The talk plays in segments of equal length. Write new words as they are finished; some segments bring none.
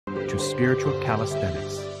Spiritual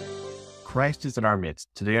Calisthenics. Christ is in our midst.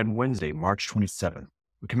 Today on Wednesday, March 27th,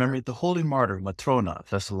 we commemorate the holy martyr Matrona of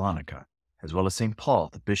Thessalonica, as well as St. Paul,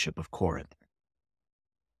 the bishop of Corinth.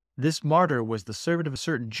 This martyr was the servant of a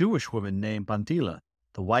certain Jewish woman named Bandila,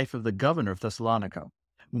 the wife of the governor of Thessalonica.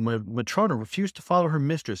 When Matrona refused to follow her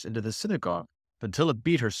mistress into the synagogue, Bandila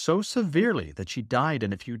beat her so severely that she died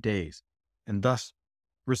in a few days, and thus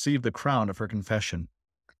received the crown of her confession.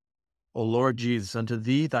 O Lord Jesus, unto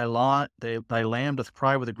thee thy lamb doth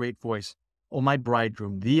cry with a great voice. O my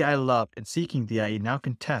bridegroom, thee I love, and seeking thee I now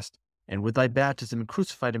contest, and with thy baptism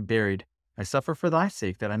crucified and buried, I suffer for thy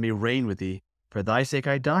sake, that I may reign with thee. For thy sake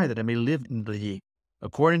I die, that I may live in thee.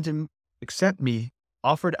 Accept me,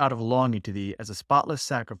 offered out of longing to thee, as a spotless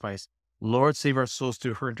sacrifice. Lord, save our souls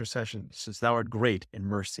through her intercession, since thou art great in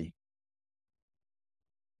mercy.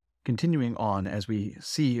 Continuing on, as we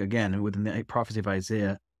see again within the prophecy of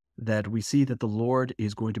Isaiah, that we see that the Lord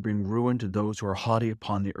is going to bring ruin to those who are haughty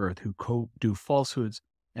upon the earth, who do falsehoods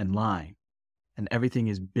and lying, and everything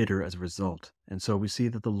is bitter as a result. And so we see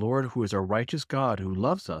that the Lord, who is our righteous God, who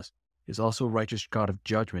loves us, is also a righteous God of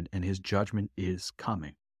judgment, and his judgment is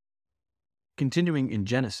coming. Continuing in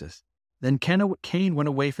Genesis, then Cain went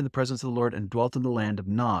away from the presence of the Lord and dwelt in the land of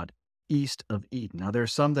Nod, east of Eden. Now there are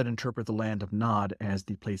some that interpret the land of Nod as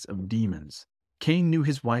the place of demons. Cain knew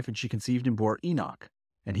his wife, and she conceived and bore Enoch.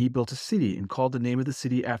 And he built a city, and called the name of the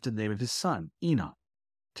city after the name of his son, Enoch.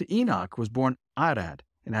 To Enoch was born Arad,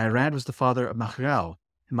 and Arad was the father of Mahaziel,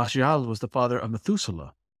 and Mahaziel was the father of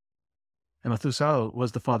Methuselah. And Methuselah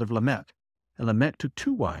was the father of Lamech. And Lamech took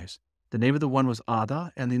two wives. The name of the one was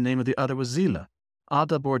Ada, and the name of the other was Zillah.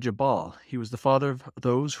 Ada bore Jabal. He was the father of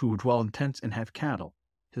those who dwell in tents and have cattle.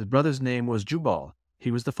 His brother's name was Jubal.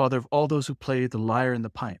 He was the father of all those who play the lyre and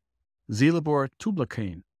the pipe. Zillah bore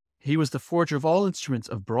Tubal-Cain. He was the forger of all instruments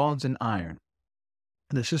of bronze and iron.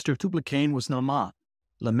 And the sister of Tubal-Cain was Naamah.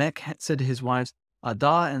 Lamech had said to his wives,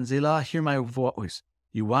 Ada and Zillah, hear my voice.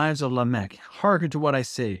 You wives of Lamech, hearken to what I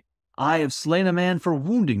say. I have slain a man for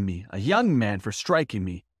wounding me, a young man for striking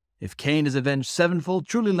me. If Cain is avenged sevenfold,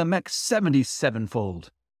 truly Lamech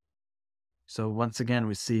 77-fold. So once again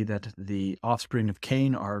we see that the offspring of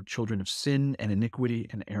Cain are children of sin and iniquity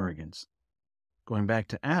and arrogance. Going back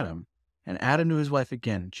to Adam, and Adam knew his wife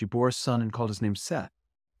again. She bore a son and called his name Seth.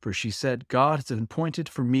 For she said, God has appointed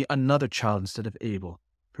for me another child instead of Abel.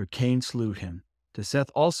 For Cain slew him. To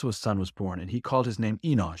Seth also a son was born, and he called his name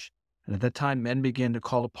Enosh. And at that time men began to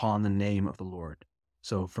call upon the name of the Lord.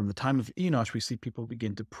 So from the time of Enosh, we see people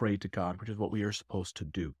begin to pray to God, which is what we are supposed to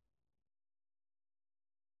do.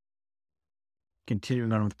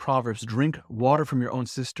 Continuing on with Proverbs, drink water from your own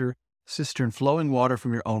cistern, flowing water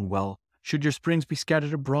from your own well. Should your springs be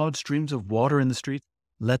scattered abroad, streams of water in the streets,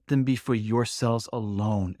 let them be for yourselves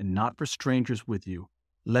alone, and not for strangers with you.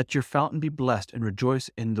 Let your fountain be blessed, and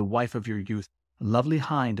rejoice in the wife of your youth, a lovely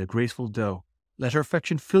hind, a graceful doe. Let her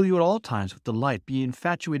affection fill you at all times with delight. Be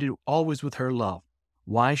infatuated always with her love.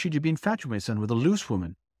 Why should you be infatuated, my son, with a loose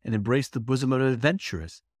woman, and embrace the bosom of an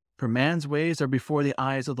adventuress? For man's ways are before the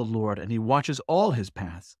eyes of the Lord, and he watches all his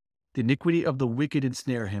paths. The iniquity of the wicked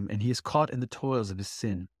ensnare him, and he is caught in the toils of his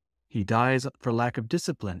sin. He dies for lack of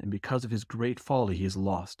discipline, and because of his great folly he is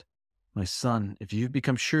lost. My son, if you have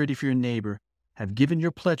become surety for your neighbor, have given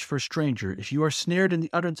your pledge for a stranger, if you are snared in the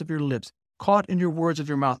utterance of your lips, caught in your words of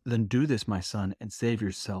your mouth, then do this, my son, and save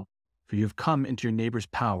yourself, for you have come into your neighbor's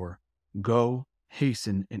power. Go,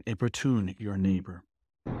 hasten, and importune your neighbor.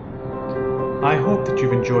 I hope that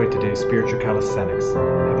you've enjoyed today's Spiritual Calisthenics.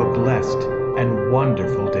 Have a blessed and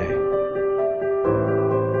wonderful day.